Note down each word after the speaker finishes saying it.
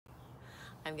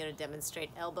I'm going to demonstrate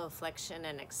elbow flexion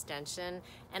and extension.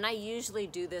 And I usually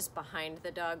do this behind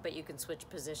the dog, but you can switch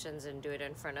positions and do it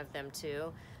in front of them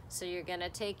too. So you're going to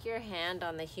take your hand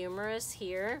on the humerus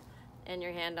here and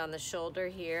your hand on the shoulder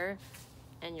here,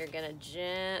 and you're going to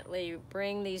gently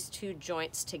bring these two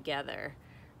joints together,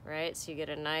 right? So you get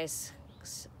a nice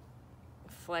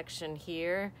flexion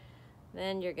here.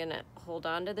 Then you're going to hold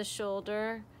on to the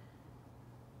shoulder,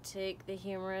 take the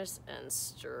humerus and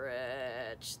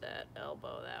stretch that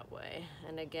elbow that way.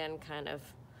 And again, kind of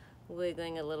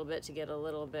wiggling a little bit to get a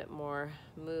little bit more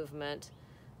movement.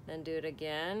 Then do it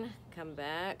again, come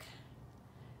back,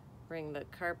 bring the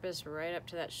carpus right up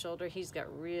to that shoulder. He's got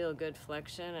real good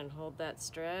flexion, and hold that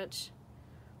stretch.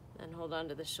 Then hold on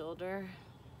to the shoulder,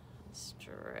 and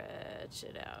stretch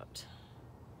it out.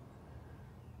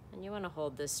 And you want to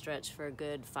hold this stretch for a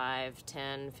good 5,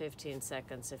 10, 15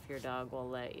 seconds if your dog will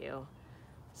let you.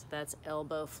 So that's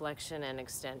elbow flexion and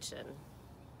extension.